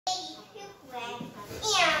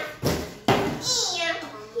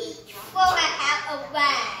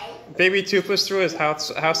Baby Toothless threw his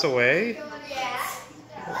house away? Yeah.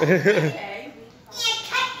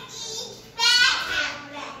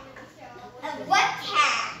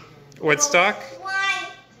 Woodstock?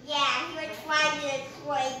 Yeah, he was trying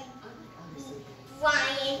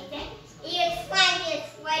to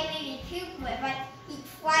destroy Baby Toothless, but he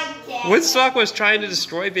tried to. Woodstock was trying to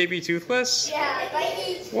destroy Baby Toothless? Yeah, but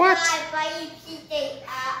he what?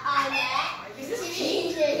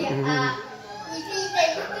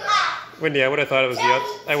 Wendy, I would have thought it was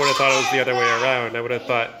the other way around. I would have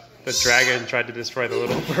thought the dragon tried to destroy the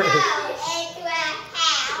little bird.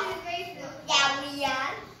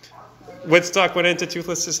 Woodstock went into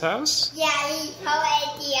Toothless's house? Yeah, he told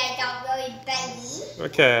the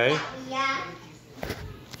baby. Okay.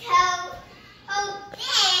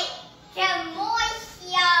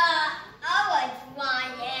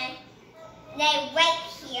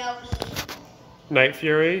 Night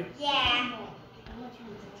Fury? Yeah.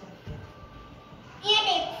 And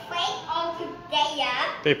they play all together.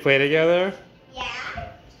 They play together? Yeah.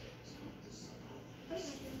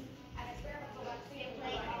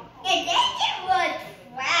 And then it was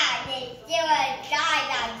bad. There was a guy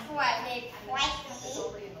that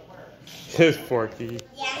was Forky.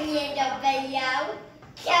 Yeah, he in the video.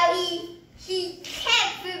 So he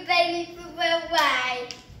kept the baby from away.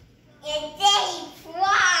 And then he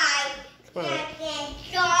cried. And then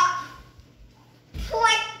got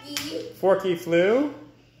Forky. Forky flew?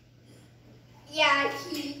 Yeah,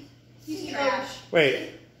 he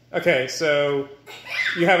Wait. Okay, so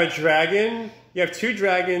you have a dragon. You have two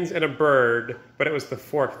dragons and a bird, but it was the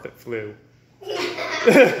fork that flew.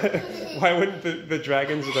 Why wouldn't the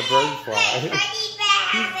dragons or the bird fly?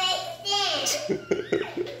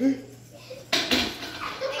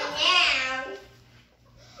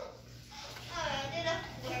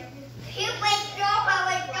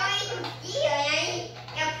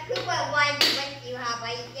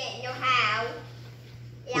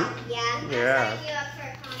 Yeah.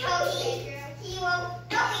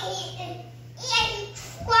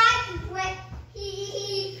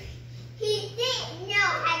 He didn't know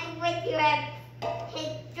how to win to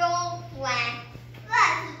his girlfriend,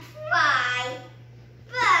 but he tried.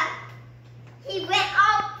 But he went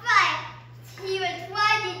off, but he was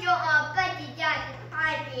trying to go off, but he got the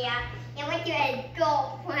idea and went to his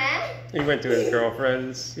girlfriend. He went to his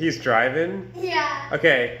girlfriend's. He's driving? Yeah.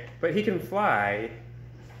 Okay, but he can fly.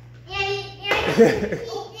 Yeah,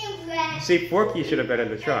 See, Forky should have been in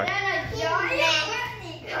the truck.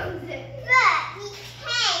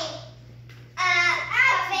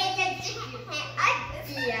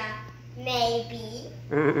 Maybe.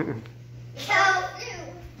 So, he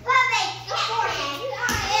made it.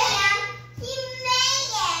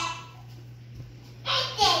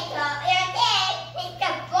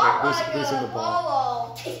 Who's in the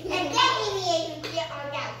ball? And then he needs to get on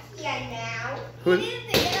that here now.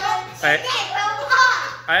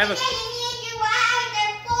 I have a...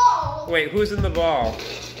 Wait, who's in the ball?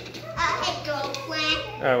 His girlfriend.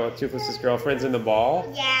 Oh, well, Toothless's girlfriend's in the ball?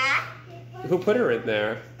 Yeah. Who put her in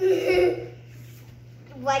there?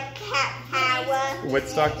 What cat power?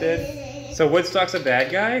 Woodstock did? So Woodstock's a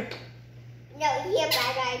bad guy? No, he's a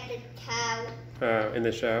bad guy at the toe. Oh, in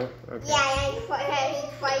the show? Okay. Yeah, and he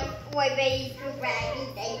tried for baby to grab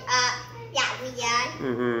everything up. Yeah, we done.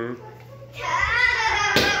 Mm-hmm.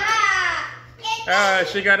 Ah,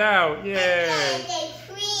 she got out. Yay. And they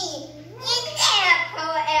scream.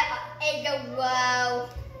 In the world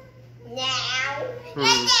now. And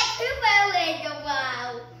there's people in the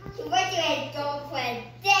world. He went to his girlfriend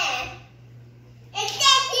then. And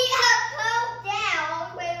then he got pulled down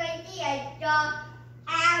when we see a dog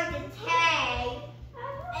out of the tank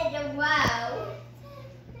in the world.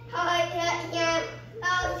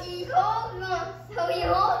 So he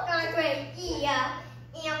holds on to his ear.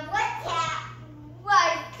 And what cat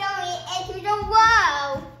was going into the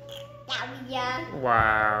world? That we done.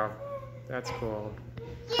 Wow. That's cool.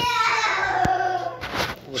 Yeah.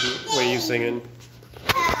 What are you singing?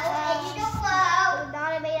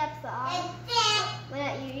 Not a made up song.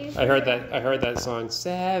 I heard that song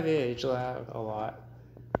Savage Loud a lot.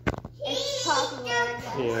 It's popular.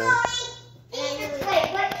 Yeah.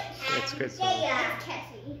 It's a good song.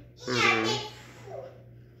 Catchy. Mm-hmm.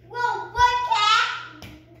 Well, what cat?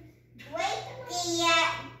 Wait,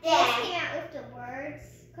 came out with the words.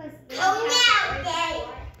 They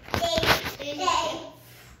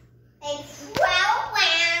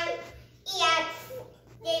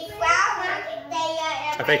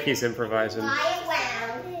I think he's improvising.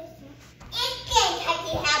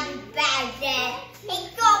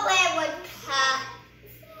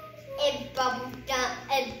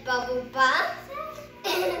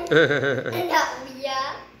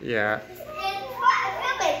 Yeah.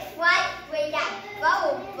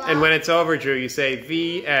 And And when it's over, Drew, you say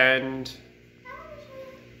the end.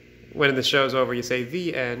 When the show's over, you say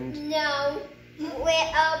the end. No,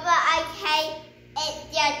 wherever I take it's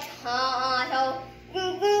the toddler.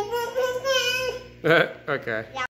 Okay. Yeah.